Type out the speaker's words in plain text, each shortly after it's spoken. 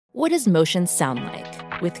What does motion sound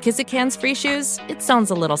like? With Kizikans free shoes, it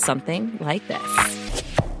sounds a little something like this.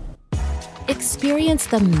 Experience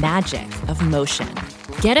the magic of motion.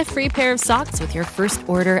 Get a free pair of socks with your first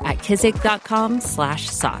order at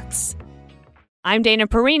kizik.com/socks. I'm Dana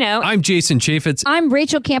Perino. I'm Jason Chaffetz. I'm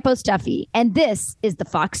Rachel Campos-Duffy, and this is the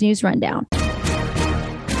Fox News Rundown.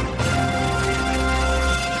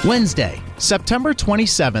 Wednesday, September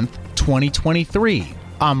 27th, 2023.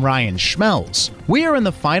 I'm Ryan Schmelz. We are in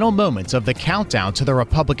the final moments of the countdown to the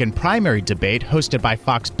Republican primary debate hosted by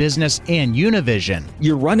Fox Business and Univision.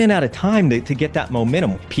 You're running out of time to get that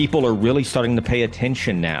momentum. People are really starting to pay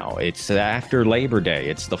attention now. It's after Labor Day.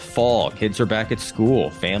 It's the fall. Kids are back at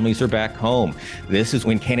school. Families are back home. This is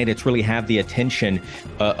when candidates really have the attention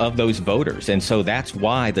of those voters. And so that's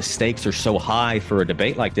why the stakes are so high for a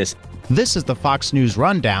debate like this. This is the Fox News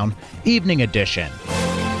Rundown, Evening Edition.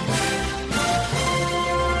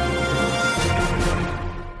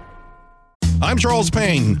 I'm Charles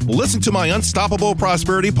Payne. Listen to my Unstoppable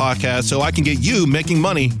Prosperity podcast so I can get you making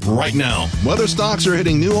money right now. Whether stocks are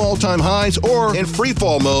hitting new all-time highs or in free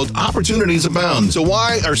fall mode, opportunities abound. So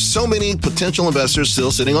why are so many potential investors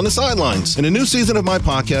still sitting on the sidelines? In a new season of my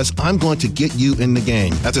podcast, I'm going to get you in the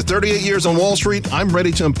game. After 38 years on Wall Street, I'm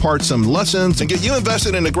ready to impart some lessons and get you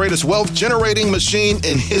invested in the greatest wealth-generating machine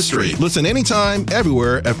in history. Listen anytime,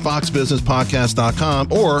 everywhere at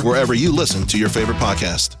foxbusinesspodcast.com or wherever you listen to your favorite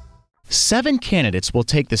podcast. 7 candidates will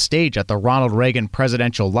take the stage at the Ronald Reagan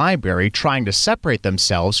Presidential Library, trying to separate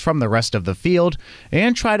themselves from the rest of the field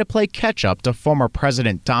and try to play catch-up to former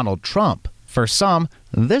President Donald Trump. For some,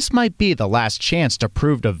 this might be the last chance to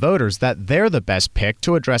prove to voters that they're the best pick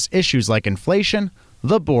to address issues like inflation,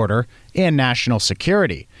 the border, and national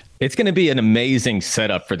security. It's going to be an amazing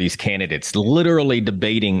setup for these candidates, literally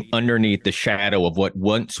debating underneath the shadow of what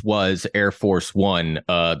once was Air Force One,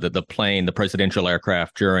 the plane, the presidential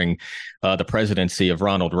aircraft during the presidency of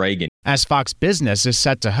Ronald Reagan. As Fox Business is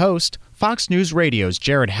set to host, Fox News Radio's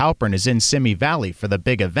Jared Halpern is in Simi Valley for the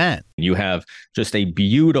big event. You have just a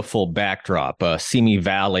beautiful backdrop. Simi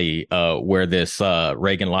Valley, where this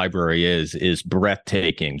Reagan Library is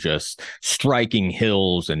breathtaking, just striking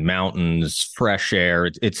hills and mountains, fresh air.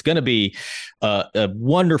 It's going to be a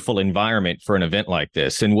wonderful environment for an event like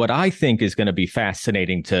this. And what I think is going to be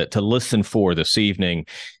fascinating to listen for this evening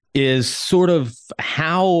is sort of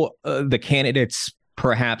how the candidates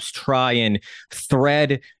perhaps try and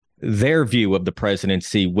thread their view of the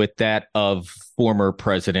presidency with that of former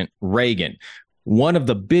President Reagan. One of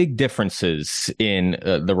the big differences in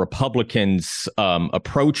the Republicans'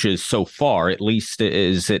 approaches so far, at least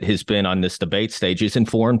as it has been on this debate stage, is in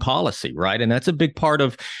foreign policy, right? And that's a big part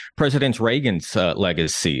of President Reagan's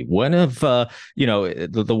legacy. One of,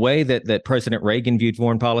 the way that President Reagan viewed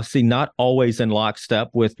foreign policy, not always in lockstep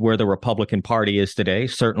with where the Republican Party is today,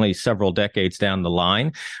 certainly several decades down the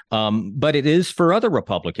line. But it is for other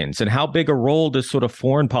Republicans. And how big a role does sort of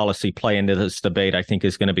foreign policy play into this debate, I think,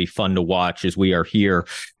 is going to be fun to watch as we are here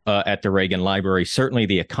at the Reagan Library. Certainly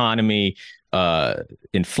the economy,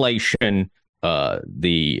 inflation,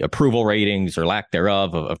 the approval ratings or lack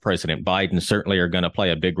thereof of President Biden certainly are going to play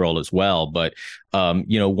a big role as well. But,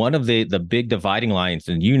 one of the big dividing lines,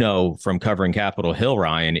 and from covering Capitol Hill,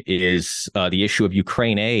 Ryan, is the issue of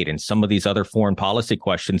Ukraine aid and some of these other foreign policy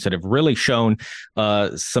questions that have really shown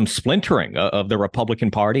some splintering of the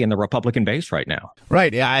Republican Party and the Republican base right now.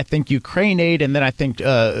 Right. Yeah, I think Ukraine aid and then I think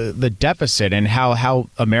the deficit and how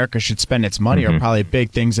America should spend its money are probably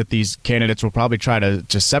big things that these candidates will probably try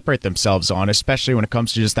to separate themselves on, especially when it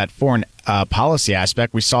comes to just that foreign policy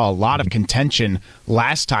aspect. We saw a lot of contention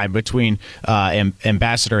last time between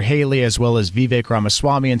Ambassador Haley as well as Vivek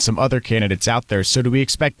Ramaswamy and some other candidates out there. So do we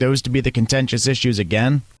expect those to be the contentious issues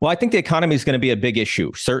again? Well, I think the economy is going to be a big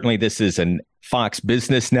issue. Certainly, this is an Fox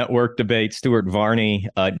Business Network debate. Stuart Varney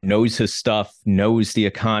knows his stuff, knows the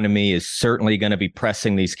economy, is certainly going to be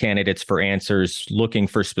pressing these candidates for answers, looking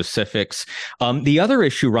for specifics. The other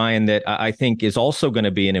issue, Ryan, that I think is also going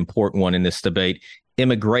to be an important one in this debate,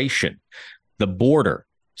 immigration, the border,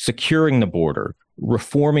 securing the border,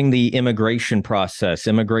 reforming the immigration process,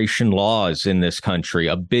 immigration laws in this country,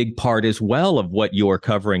 a big part as well of what you're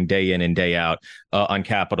covering day in and day out on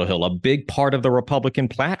Capitol Hill, a big part of the Republican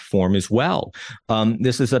platform as well.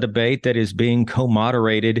 This is a debate that is being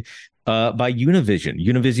co-moderated by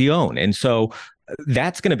Univision. And so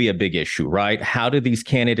that's going to be a big issue, right? How do these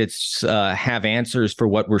candidates have answers for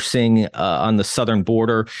what we're seeing on the southern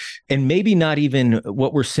border, and maybe not even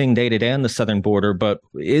what we're seeing day to day on the southern border, but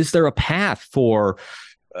is there a path for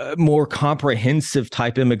more comprehensive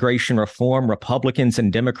type immigration reform. Republicans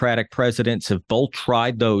and Democratic presidents have both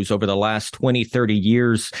tried those over the last 20, 30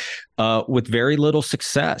 years with very little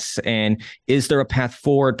success. And is there a path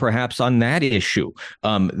forward perhaps on that issue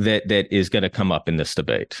that is going to come up in this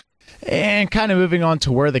debate? And kind of moving on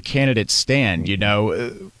to where the candidates stand,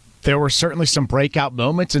 there were certainly some breakout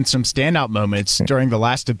moments and some standout moments during the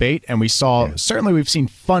last debate. And we've seen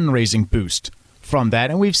fundraising boost from that.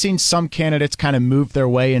 And we've seen some candidates kind of move their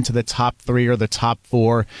way into the top 3 or the top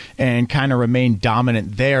 4 and kind of remain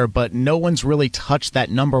dominant there. But no one's really touched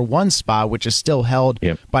that number 1 spot, which is still held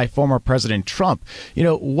by former President Trump.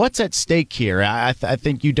 What's at stake here? I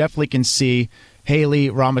think you definitely can see Haley,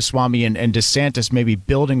 Ramaswamy, and DeSantis maybe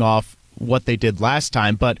building off what they did last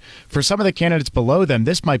time. But for some of the candidates below them,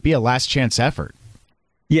 this might be a last chance effort.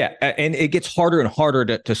 Yeah, and it gets harder and harder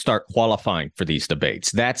to start qualifying for these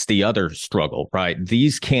debates. That's the other struggle, right?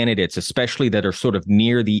 These candidates, especially that are sort of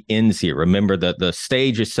near the ends here, remember that the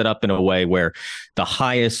stage is set up in a way where the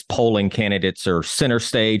highest polling candidates are center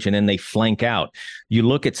stage and then they flank out. You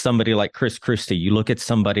look at somebody like Chris Christie, you look at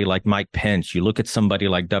somebody like Mike Pence, you look at somebody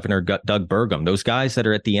like Governor Doug Burgum. Those guys that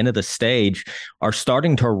are at the end of the stage are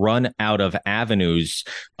starting to run out of avenues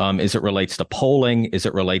as it relates to polling, as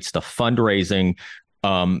it relates to fundraising,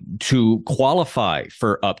 to qualify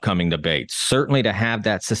for upcoming debates, certainly to have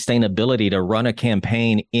that sustainability to run a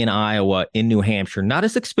campaign in Iowa, in New Hampshire. Not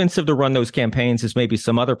as expensive to run those campaigns as maybe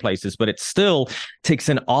some other places, but it still takes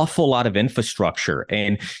an awful lot of infrastructure.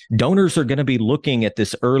 And donors are going to be looking at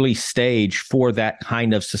this early stage for that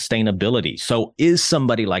kind of sustainability. So is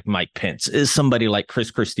somebody like Mike Pence, is somebody like Chris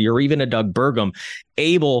Christie, or even a Doug Burgum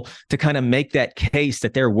able to kind of make that case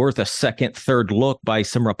that they're worth a second, third look by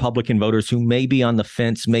some Republican voters who may be on the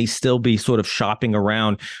fence, may still be sort of shopping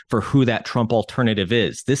around for who that Trump alternative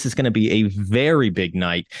is? This is going to be a very big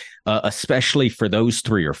night, especially for those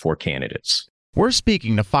 3 or 4 candidates. We're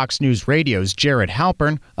speaking to Fox News Radio's Jared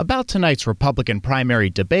Halpern about tonight's Republican primary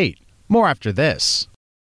debate. More after this.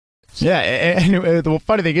 Yeah, and the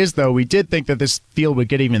funny thing is, though, we did think that this field would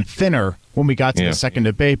get even thinner when we got to the second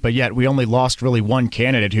debate, but yet we only lost really one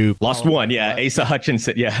candidate who lost one. Asa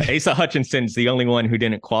Hutchinson. Asa Hutchinson's the only one who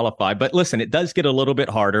didn't qualify. But listen, it does get a little bit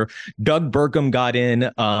harder. Doug Burgum got in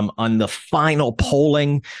on the final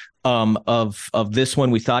polling of this one.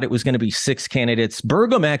 We thought it was going to be 6 candidates.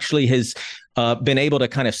 Burgum actually has been able to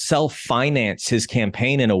kind of self-finance his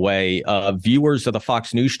campaign in a way. Viewers of the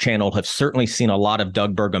Fox News channel have certainly seen a lot of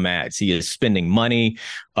Doug Burgum ads. He is spending money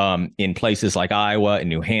in places like Iowa and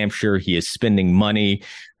New Hampshire. He is spending money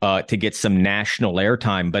to get some national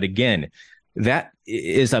airtime. But again, that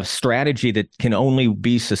is a strategy that can only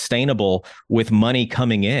be sustainable with money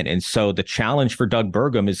coming in. And so the challenge for Doug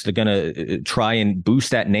Burgum is to going to try and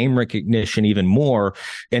boost that name recognition even more,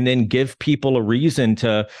 and then give people a reason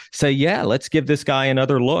to say, yeah, let's give this guy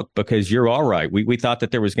another look, because you're all right. We thought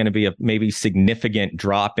that there was going to be a maybe significant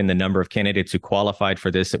drop in the number of candidates who qualified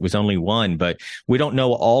for this. It was only 1, but we don't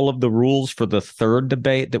know all of the rules for the third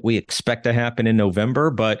debate that we expect to happen in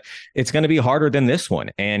November, but it's going to be harder than this one.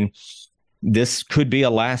 And this could be a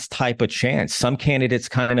last type of chance. Some candidates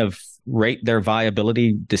kind of rate their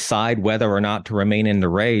viability, decide whether or not to remain in the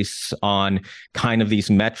race on kind of these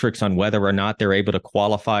metrics on whether or not they're able to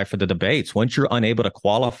qualify for the debates. Once you're unable to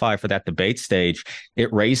qualify for that debate stage,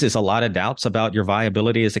 it raises a lot of doubts about your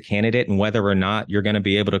viability as a candidate and whether or not you're going to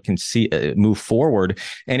be able to move forward.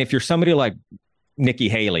 And if you're somebody like Nikki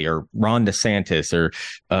Haley or Ron DeSantis or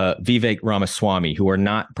Vivek Ramaswamy, who are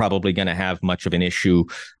not probably going to have much of an issue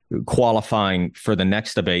qualifying for the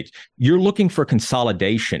next debate, you're looking for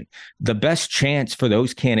consolidation. The best chance for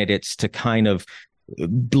those candidates to kind of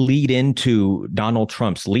bleed into Donald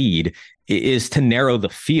Trump's lead is to narrow the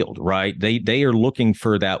field, right? They are looking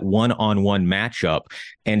for that one-on-one matchup.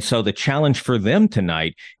 And so the challenge for them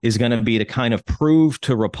tonight is going to be to kind of prove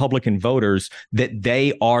to Republican voters that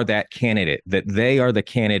they are that candidate, that they are the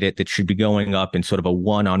candidate that should be going up in sort of a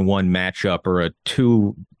one-on-one matchup or a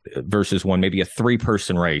 2 versus 1, maybe a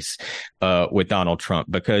 3-person race with Donald Trump.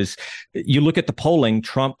 Because you look at the polling,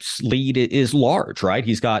 Trump's lead is large, right?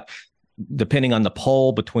 He's got, depending on the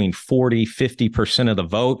poll, between 40-50% of the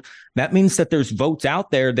vote. That means that there's votes out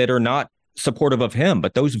there that are not supportive of him,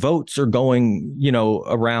 but those votes are going,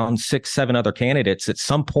 around 6-7 other candidates. At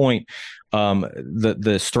some point,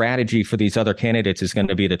 the strategy for these other candidates is going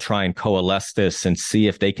to be to try and coalesce this and see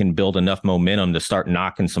if they can build enough momentum to start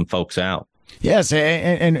knocking some folks out. Yes,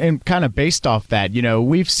 and kind of based off that,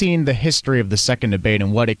 we've seen the history of the second debate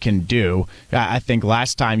and what it can do. I think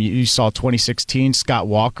last time you saw 2016, Scott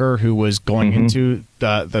Walker, who was going into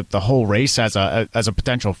the whole race as a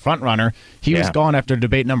potential front runner, he was gone after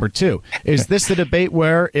debate number 2. Is this the debate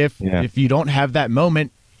where if you don't have that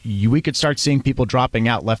moment, we could start seeing people dropping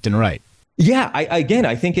out left and right? Yeah,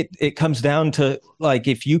 I think it comes down to, like,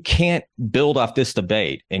 if you can't build off this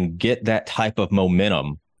debate and get that type of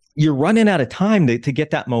momentum, you're running out of time to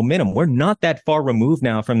get that momentum. We're not that far removed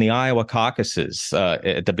now from the Iowa caucuses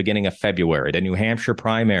at the beginning of February, the New Hampshire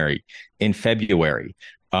primary in February.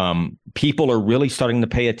 People are really starting to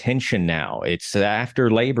pay attention now. It's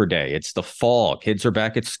after Labor Day. It's the fall. Kids are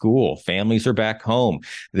back at school. Families are back home.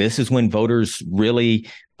 This is when voters really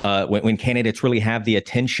when candidates really have the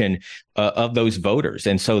attention of those voters.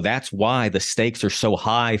 And so that's why the stakes are so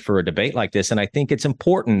high for a debate like this. And I think it's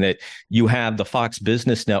important that you have the Fox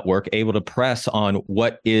Business Network able to press on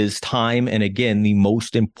what is time and again the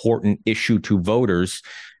most important issue to voters,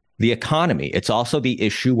 the economy. It's also the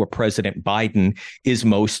issue where President Biden is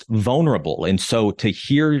most vulnerable. And so to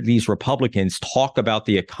hear these Republicans talk about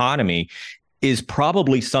the economy is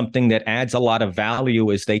probably something that adds a lot of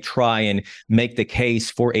value as they try and make the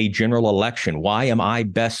case for a general election. Why am I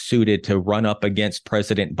best suited to run up against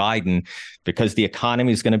President Biden? Because the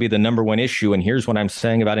economy is going to be the number one issue. And here's what I'm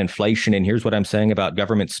saying about inflation. And here's what I'm saying about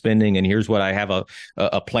government spending. And here's what I have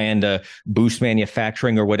a plan to boost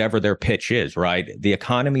manufacturing, or whatever their pitch is, right? The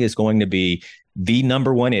economy is going to be the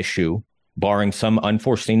number one issue, barring some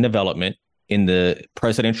unforeseen development in the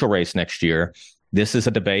presidential race next year. This is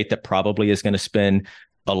a debate that probably is going to spend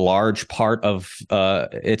a large part of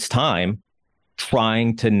its time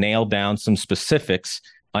trying to nail down some specifics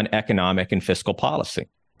on economic and fiscal policy.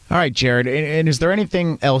 All right, Jared. And is there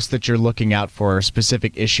anything else that you're looking out for, a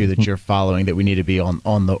specific issue that you're following that we need to be on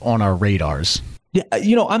our radars? Yeah,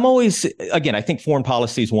 I'm always, again, I think foreign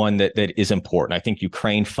policy is one that is important. I think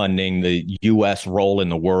Ukraine funding, the U.S. role in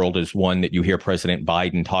the world, is one that you hear President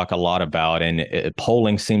Biden talk a lot about. And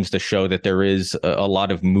polling seems to show that there is a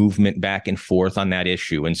lot of movement back and forth on that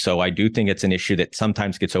issue. And so I do think it's an issue that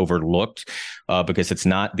sometimes gets overlooked because it's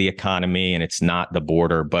not the economy and it's not the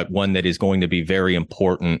border, but one that is going to be very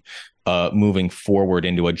important moving forward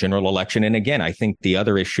into a general election. And again, I think the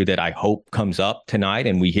other issue that I hope comes up tonight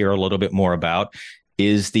and we hear a little bit more about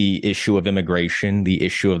is the issue of immigration, the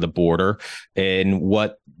issue of the border, and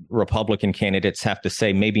what Republican candidates have to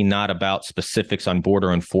say, maybe not about specifics on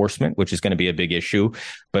border enforcement, which is going to be a big issue,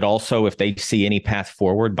 but also if they see any path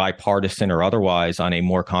forward, bipartisan or otherwise, on a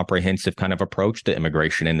more comprehensive kind of approach to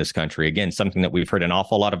immigration in this country. Again, something that we've heard an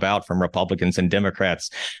awful lot about from Republicans and Democrats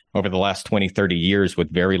over the last 20, 30 years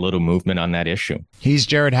with very little movement on that issue. He's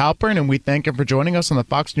Jared Halpern, and we thank him for joining us on the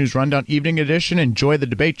Fox News Rundown Evening Edition. Enjoy the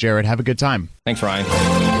debate, Jared. Have a good time. Thanks, Ryan.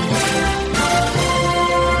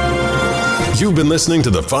 You've been listening to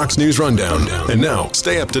the Fox News Rundown. And now,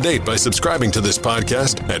 stay up to date by subscribing to this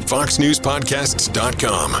podcast at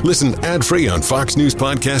foxnewspodcasts.com. Listen ad-free on Fox News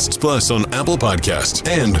Podcasts Plus on Apple Podcasts.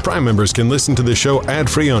 And Prime members can listen to the show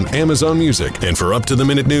ad-free on Amazon Music. And for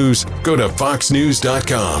up-to-the-minute news, go to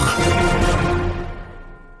foxnews.com.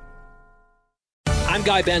 I'm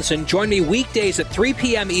Guy Benson. Join me weekdays at 3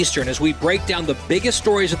 p.m. Eastern as we break down the biggest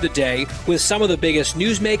stories of the day with some of the biggest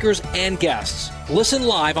newsmakers and guests. Listen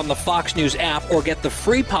live on the Fox News app or get the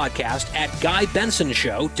free podcast at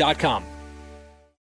GuyBensonShow.com.